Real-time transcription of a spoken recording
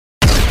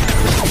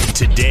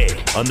Today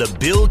on The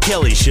Bill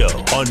Kelly Show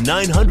on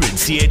 900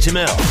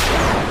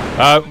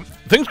 CHML.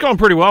 Things going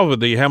pretty well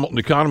with the Hamilton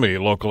economy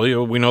locally.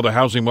 We know the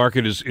housing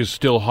market is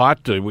still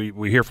hot.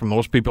 We hear from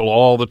those people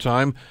all the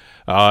time.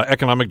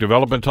 Economic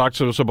development talks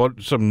to us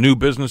about some new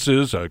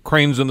businesses,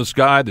 cranes in the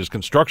sky. There's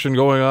construction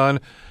going on.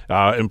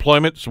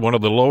 Employment's one of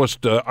the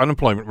lowest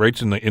unemployment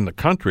rates in the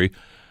country.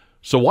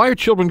 So why are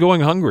children going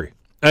hungry?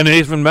 And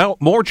even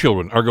more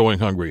children are going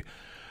hungry.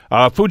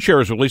 Food Share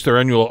has released their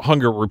annual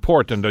hunger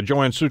report, and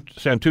Joanne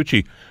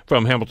Santucci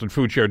from Hamilton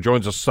Food Share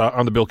joins us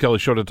on the Bill Kelly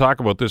Show to talk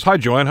about this. Hi,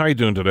 Joanne. How are you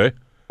doing today?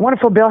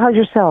 Wonderful, Bill. How's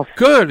yourself?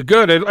 Good.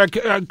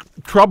 I'm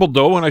troubled,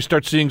 though, when I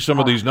start seeing some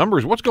of these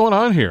numbers. What's going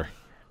on here?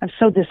 I'm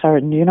so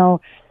disheartened. You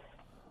know,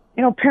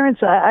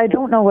 parents, I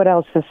don't know what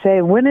else to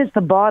say. When is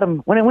the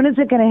bottom? When is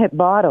it going to hit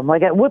bottom?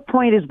 Like, at what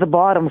point is the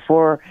bottom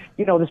for,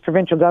 this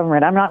provincial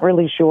government? I'm not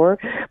really sure.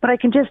 But I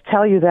can just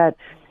tell you that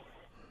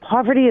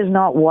poverty is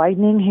not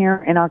widening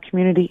here in our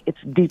community. It's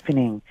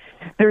deepening.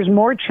 There's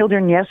more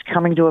children, yes,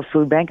 coming to a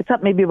food bank. It's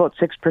up maybe about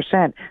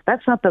 6%.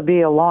 That's not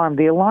the alarm.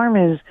 The alarm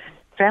is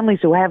families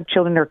who have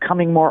children are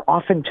coming more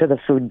often to the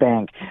food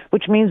bank,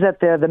 which means that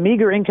the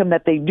meager income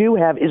that they do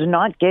have is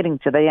not getting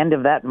to the end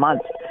of that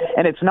month.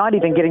 And it's not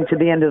even getting to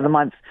the end of the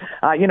month,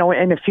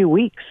 in a few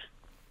weeks.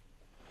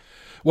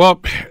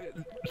 Well,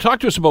 talk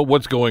to us about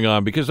what's going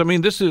on, because,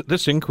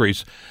 this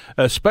increase,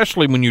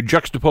 especially when you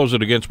juxtapose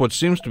it against what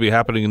seems to be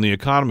happening in the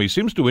economy,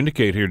 seems to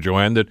indicate here,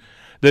 Joanne, that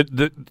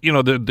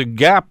the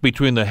gap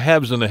between the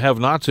haves and the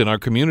have-nots in our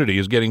community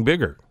is getting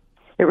bigger.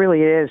 It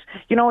really is.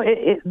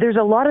 There's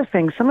a lot of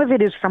things. Some of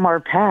it is from our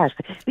past.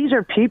 These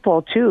are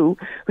people, too,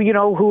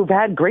 who've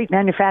had great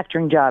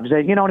manufacturing jobs,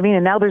 and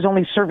now there's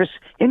only service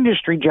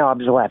industry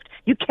jobs left.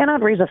 You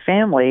cannot raise a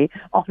family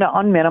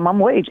on minimum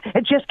wage.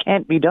 It just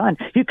can't be done.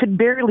 You could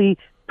barely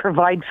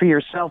provide for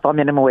yourself on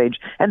minimum wage,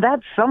 and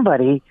that's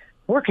somebody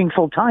working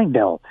full-time,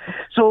 Bill.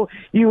 So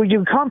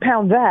you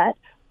compound that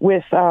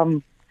with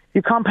the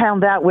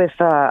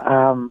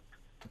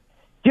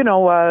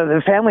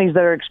families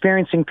that are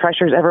experiencing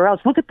pressures everywhere else.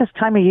 Look at this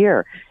time of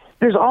year.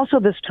 There's also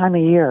this time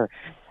of year.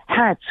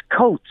 Hats,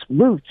 coats,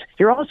 boots.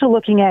 You're also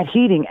looking at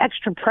heating,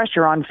 extra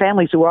pressure on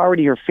families who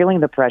already are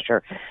feeling the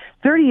pressure.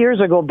 30 years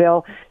ago,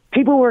 Bill,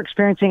 people were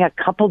experiencing a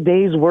couple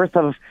days worth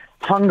of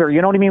hunger.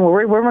 You know what I mean?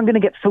 Where am I going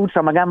to get food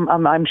from?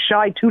 I'm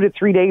shy 2 to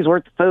 3 days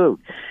worth of food.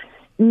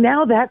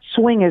 Now that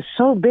swing is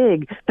so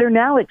big, they're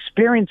now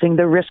experiencing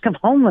the risk of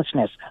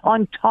homelessness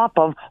on top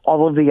of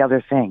all of the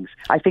other things.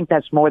 I think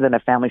that's more than a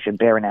family should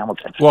bear in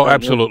Hamilton. Well,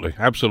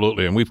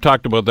 absolutely. And we've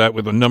talked about that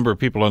with a number of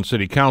people on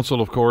City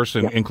Council, of course,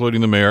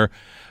 including the mayor.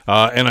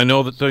 And I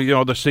know that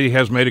the city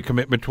has made a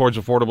commitment towards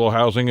affordable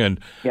housing, and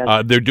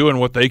they're doing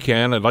what they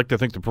can. I'd like to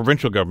think the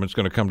provincial government's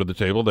going to come to the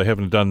table. They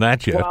haven't done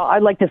that yet. Well,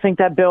 I'd like to think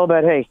that, Bill,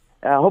 but hey,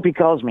 I hope he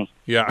calls me.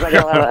 Yeah.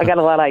 I got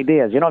a lot of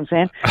ideas. You know what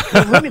I'm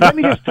saying? let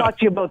me just talk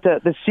to you about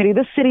the city.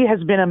 This city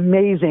has been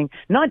amazing.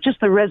 Not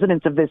just the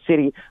residents of this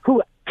city,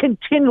 who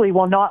continually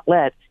will not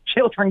let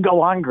children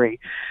go hungry,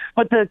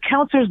 but the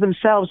councillors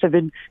themselves have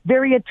been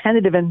very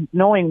attentive in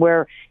knowing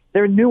where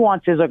their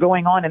nuances are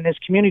going on in this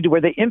community, where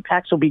the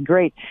impacts will be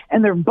great.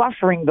 And they're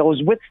buffering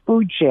those with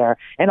Food Share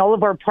and all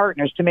of our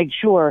partners to make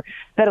sure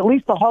that at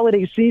least the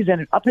holiday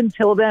season, up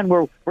until then,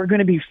 we're going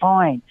to be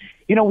fine.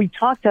 We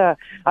talked to,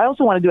 I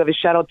also want to have a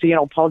shout out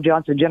to, Paul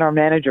Johnson, General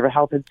Manager of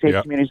Health and Safe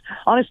Communities.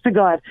 Honest to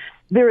God,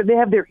 they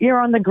have their ear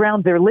on the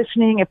ground. They're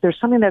listening. If there's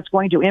something that's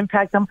going to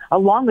impact them,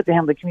 along with the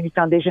Hamilton Community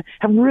Foundation,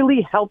 have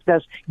really helped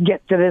us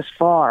get to this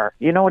far.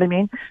 You know what I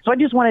mean? So I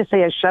just want to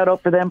say a shout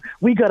out for them.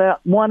 We got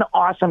one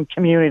awesome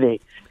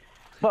community.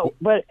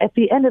 But at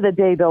the end of the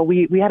day, though,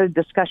 we had a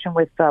discussion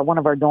with one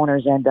of our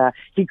donors, and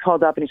he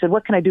called up and he said,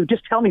 "What can I do?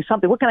 Just tell me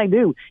something. What can I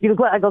do?"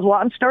 I goes, "Well,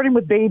 I'm starting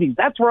with babies.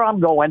 That's where I'm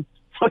going."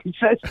 So he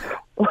says,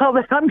 "Well,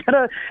 then I'm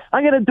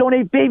gonna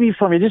donate baby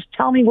for me. Just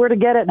tell me where to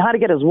get it and how to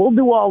get it. We'll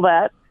do all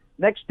that."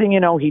 Next thing you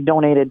know, he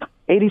donated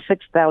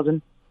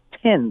 86,000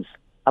 tins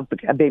of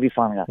baby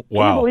formula.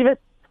 Wow. Can you believe it?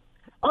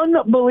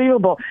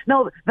 Unbelievable.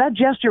 No, that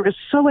gesture is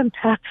so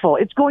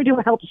impactful. It's going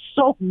to help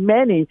so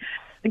many.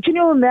 Can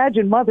you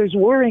imagine mothers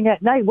worrying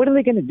at night? What are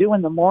they going to do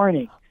in the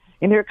morning?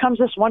 And here comes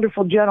this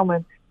wonderful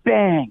gentleman.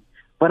 Bang.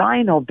 But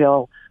I know,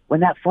 Bill,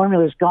 when that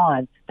formula is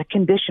gone, the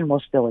condition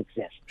will still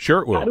exist.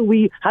 Sure it will.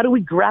 How do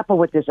we grapple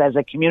with this as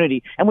a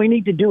community? And we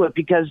need to do it,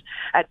 because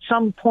at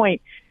some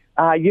point,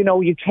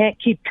 you can't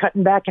keep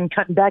cutting back and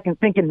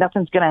thinking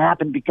nothing's going to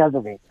happen because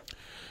of it.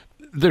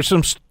 There's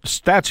some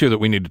stats here that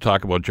we need to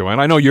talk about, Joanne.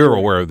 I know you're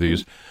aware of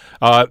these.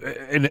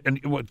 And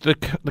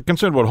the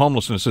concern about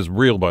homelessness is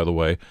real, by the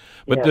way.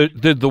 But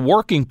the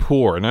working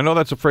poor, and I know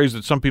that's a phrase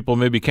that some people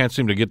maybe can't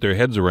seem to get their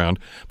heads around,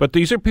 but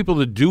these are people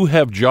that do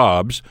have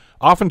jobs,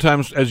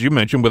 oftentimes, as you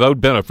mentioned,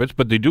 without benefits,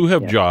 but they do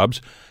have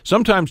jobs,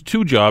 sometimes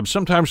 2 jobs,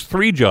 sometimes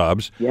 3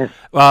 jobs. Yes.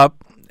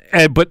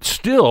 But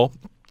still,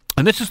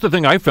 and this is the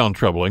thing I found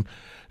troubling,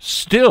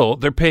 still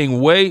they're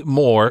paying way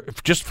more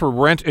just for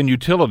rent and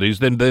utilities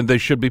than they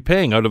should be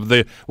paying out of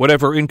the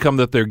whatever income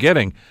that they're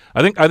getting.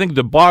 I think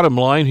the bottom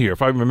line here,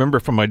 if I remember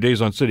from my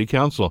days on city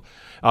council,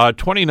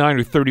 29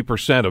 or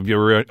 30% of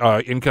your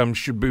income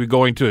should be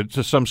going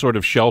to some sort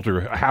of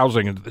shelter,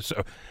 housing, and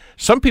so.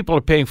 Some people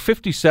are paying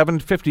 57,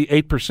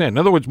 58%. In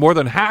other words, more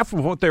than half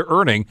of what they're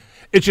earning,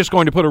 it's just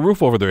going to put a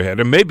roof over their head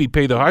and maybe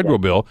pay the hydro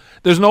bill.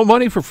 There's no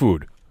money for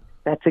food.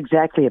 That's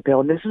exactly it, Bill.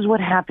 And this is what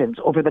happens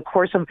over the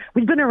course of,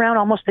 we've been around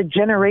almost a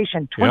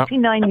generation,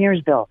 29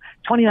 years, Bill,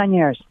 29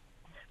 years.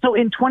 So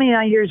in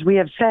 29 years, we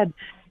have said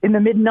in the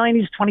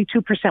mid-90s,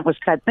 22% was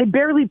cut. They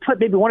barely put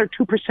maybe 1 or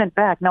 2%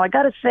 back. Now, I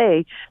got to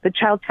say, the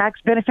child tax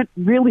benefit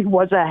really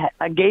was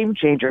a game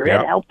changer.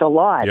 It helped a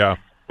lot. Yeah.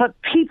 But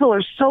people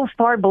are so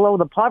far below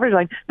the poverty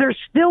line. They're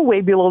still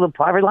way below the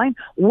poverty line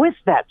with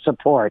that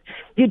support.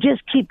 You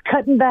just keep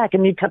cutting back,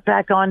 and you cut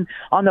back on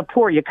the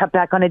poor. You cut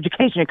back on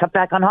education. You cut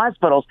back on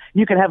hospitals.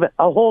 You can have a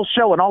whole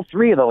show on all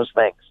three of those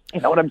things. You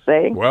know what I'm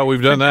saying? Well,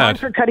 we've done that. The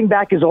time for cutting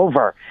back is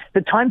over.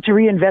 The time to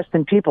reinvest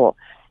in people.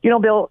 You know,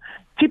 Bill,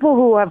 people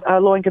who have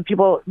low-income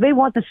people, they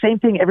want the same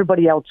thing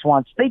everybody else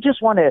wants. They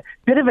just want a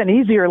bit of an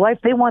easier life.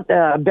 They want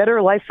a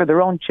better life for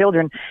their own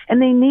children,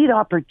 and they need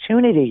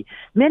opportunity.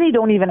 Many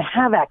don't even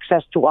have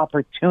access to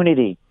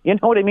opportunity. You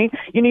know what I mean?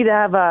 You need to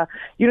have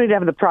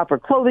the proper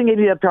clothing. You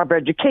need to have proper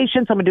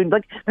education. Someone doing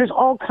there's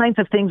all kinds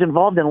of things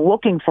involved in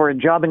looking for a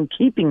job and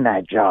keeping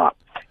that job.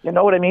 You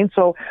know what I mean?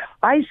 So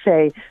I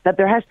say that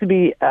there has to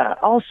be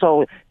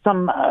also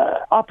some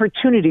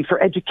opportunity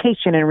for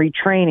education and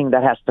retraining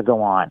that has to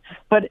go on.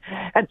 But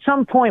at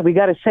some point, we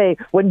got to say,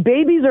 when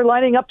babies are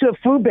lining up to a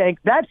food bank,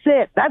 that's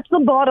it. That's the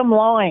bottom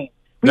line.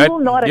 We will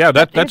not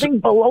accept anything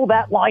below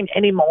that line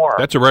anymore.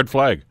 That's a red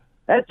flag.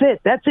 That's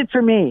it. That's it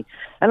for me.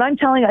 And I'm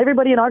telling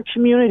everybody in our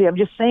community, I'm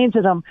just saying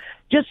to them,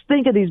 just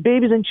think of these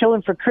babies and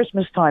children for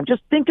Christmas time.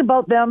 Just think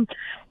about them.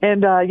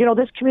 And,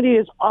 this community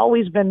has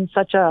always been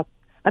such an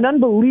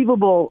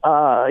unbelievable,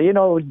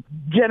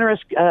 generous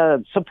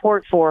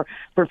support for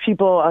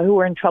people who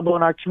are in trouble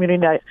in our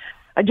community.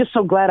 I'm just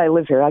so glad I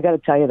live here. I got to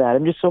tell you that.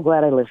 I'm just so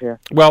glad I live here.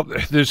 Well,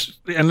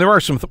 there are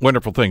some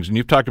wonderful things, and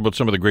you've talked about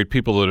some of the great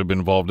people that have been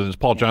involved in this.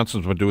 Paul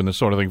Johnson's been doing this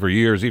sort of thing for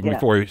years, even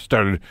before he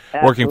started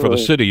working for the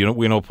city.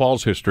 We know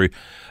Paul's history,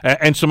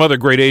 and some other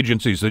great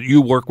agencies that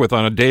you work with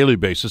on a daily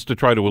basis to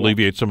try to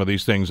alleviate some of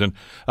these things, and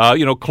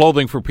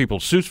clothing for people,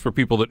 suits for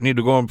people that need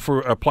to go and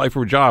apply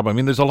for a job. I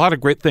mean, there's a lot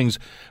of great things,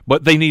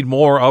 but they need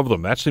more of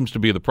them. That seems to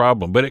be the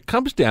problem. But it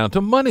comes down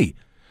to money.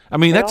 I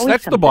mean,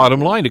 that's the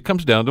bottom line. It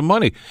comes down to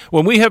money.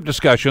 When we have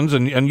discussions,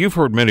 and you've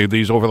heard many of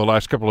these over the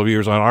last couple of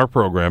years on our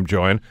program,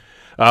 Joanne,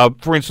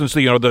 for instance,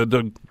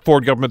 the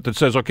Ford government that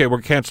says, okay, we're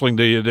canceling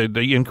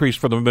the increase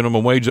for the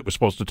minimum wage that was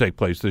supposed to take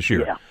place this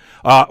year.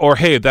 Yeah. Or,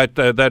 hey,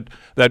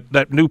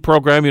 that new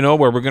program,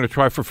 where we're going to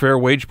try for fair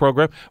wage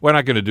program, we're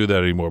not going to do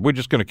that anymore. We're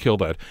just going to kill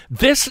that.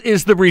 This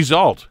is the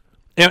result.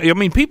 I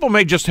mean, people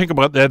may just think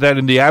about that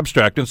in the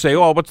abstract and say,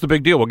 oh, what's the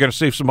big deal? We're going to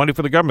save some money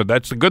for the government.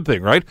 That's the good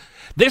thing, right?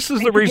 This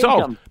is the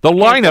result. The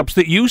lineups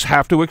that you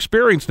have to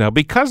experience now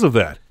because of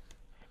that.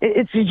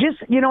 It's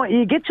just,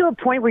 you get to a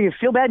point where you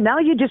feel bad. Now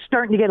you're just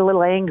starting to get a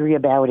little angry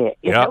about it.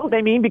 You know what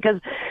I mean?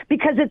 Because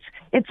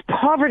it's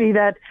poverty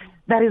that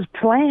is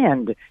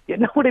planned. You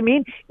know what I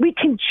mean? We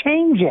can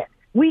change it.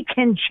 We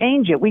can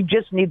change it. We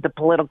just need the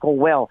political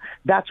will.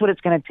 That's what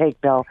it's going to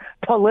take, Bill.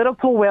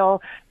 Political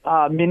will,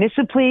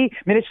 municipally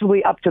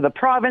up to the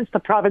province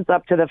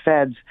up to the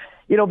feds.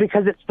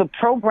 Because it's the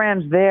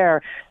programs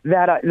there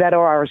that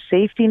are our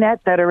safety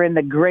net that are in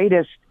the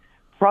greatest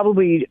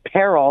probably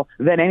peril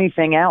than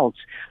anything else.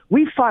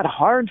 We fought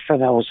hard for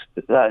those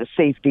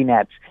safety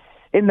nets.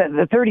 In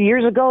the 30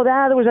 years ago,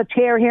 there was a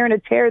tear here and a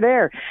tear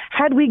there.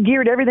 Had we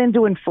geared everything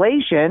to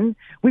inflation,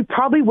 we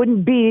probably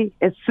wouldn't be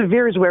as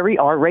severe as where we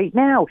are right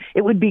now.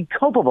 It would be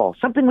copable,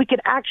 something we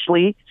could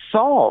actually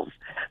solve.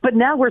 But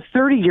now we're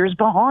 30 years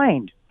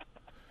behind.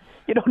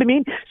 You know what I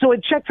mean? So a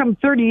check from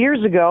 30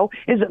 years ago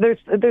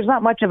there's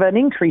not much of an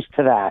increase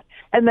to that,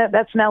 and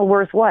that's now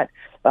worth what?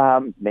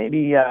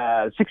 Maybe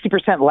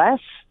 60% less.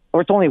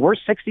 Or it's only worth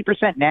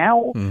 60%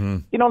 now.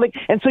 Mm-hmm.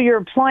 And so you're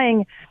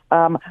applying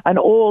an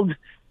old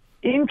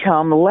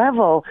income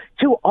level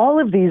to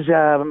all of these,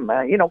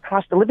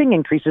 cost of living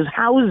increases,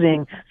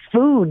 housing,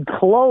 food,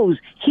 clothes,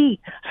 heat,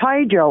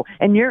 hydro,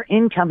 and your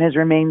income has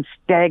remained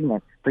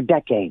stagnant for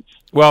decades.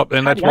 Well,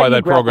 and that's why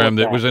that program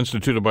that was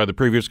instituted by the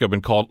previous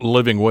government called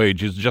Living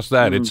Wage is just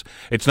that. Mm-hmm.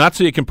 It's not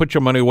so you can put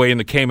your money away in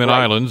the Cayman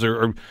Islands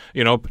or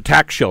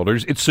tax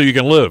shelters. It's so you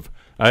can live.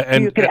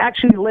 And you can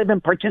actually live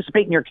and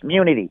participate in your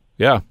community.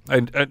 Yeah,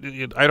 and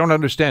I don't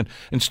understand.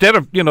 Instead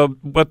of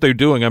what they're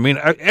doing, I mean,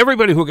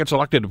 everybody who gets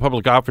elected to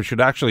public office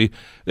should actually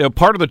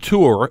part of the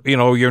tour.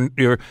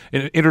 Your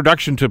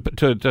introduction to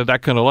that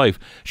kind of life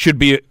should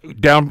be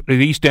down at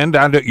the East End,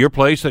 down to your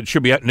place. It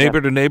should be at neighbor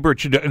to neighbor.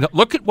 It should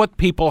look at what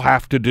people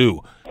have to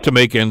do to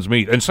make ends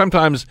meet, and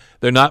sometimes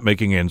they're not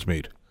making ends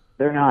meet.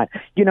 They're not.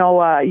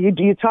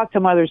 You talk to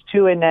mothers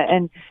too,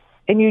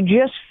 and you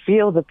just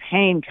feel the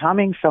pain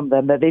coming from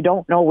them, that they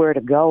don't know where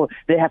to go.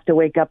 They have to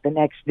wake up the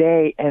next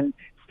day and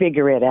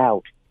figure it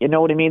out. You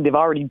know what I mean? They've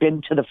already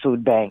been to the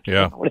food bank.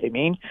 Yeah. You know what I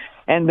mean?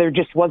 And there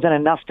just wasn't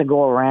enough to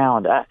go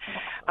around.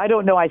 I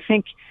don't know. I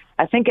think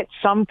at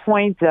some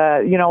point,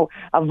 a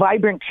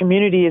vibrant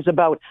community is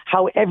about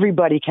how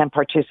everybody can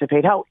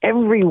participate, how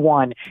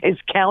everyone is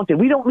counted.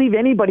 We don't leave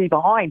anybody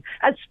behind,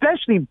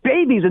 especially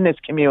babies in this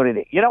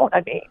community. You know what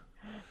I mean?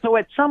 So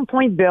at some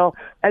point, Bill,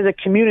 as a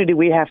community,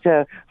 we have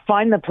to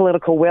find the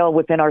political will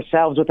within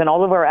ourselves, within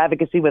all of our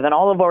advocacy, within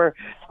all of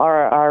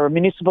our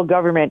municipal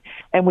government,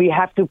 and we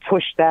have to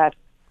push that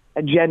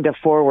agenda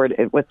forward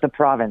with the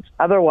province.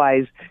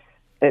 Otherwise,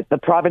 the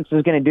province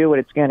is going to do what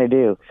it's going to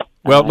do.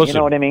 Well, listen, you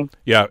know what I mean?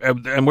 Yeah,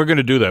 and we're going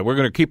to do that. We're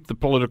going to keep the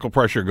political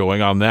pressure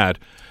going on that.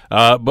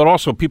 But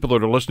also, people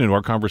that are listening to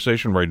our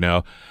conversation right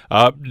now,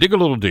 dig a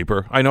little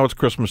deeper. I know it's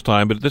Christmas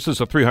time, but this is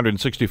a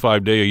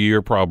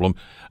 365-day-a-year problem.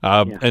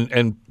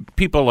 And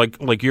people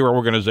like your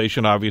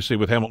organization, obviously,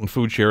 with Hamilton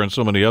Food Share and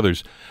so many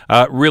others,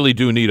 really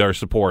do need our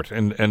support.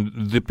 And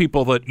the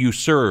people that you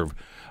serve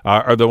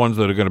are the ones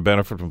that are going to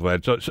benefit from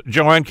that. So,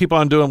 Joanne, keep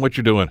on doing what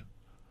you're doing.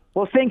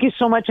 Well, thank you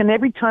so much. And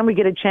every time we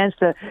get a chance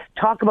to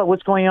talk about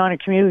what's going on in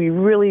the community, we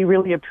really,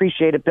 really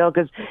appreciate it, Bill,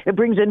 because it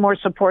brings in more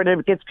support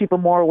and it gets people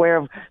more aware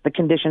of the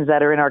conditions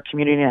that are in our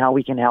community and how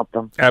we can help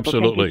them.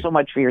 Absolutely. So thank you so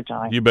much for your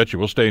time. You betcha.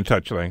 We'll stay in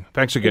touch.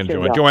 Thanks again,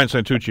 Joanne. Joanne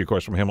Santucci, of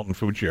course, from Hamilton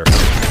Food Share.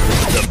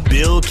 The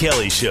Bill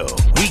Kelly Show,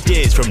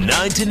 weekdays from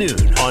 9 to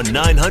noon on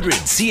 900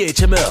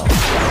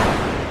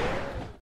 CHML.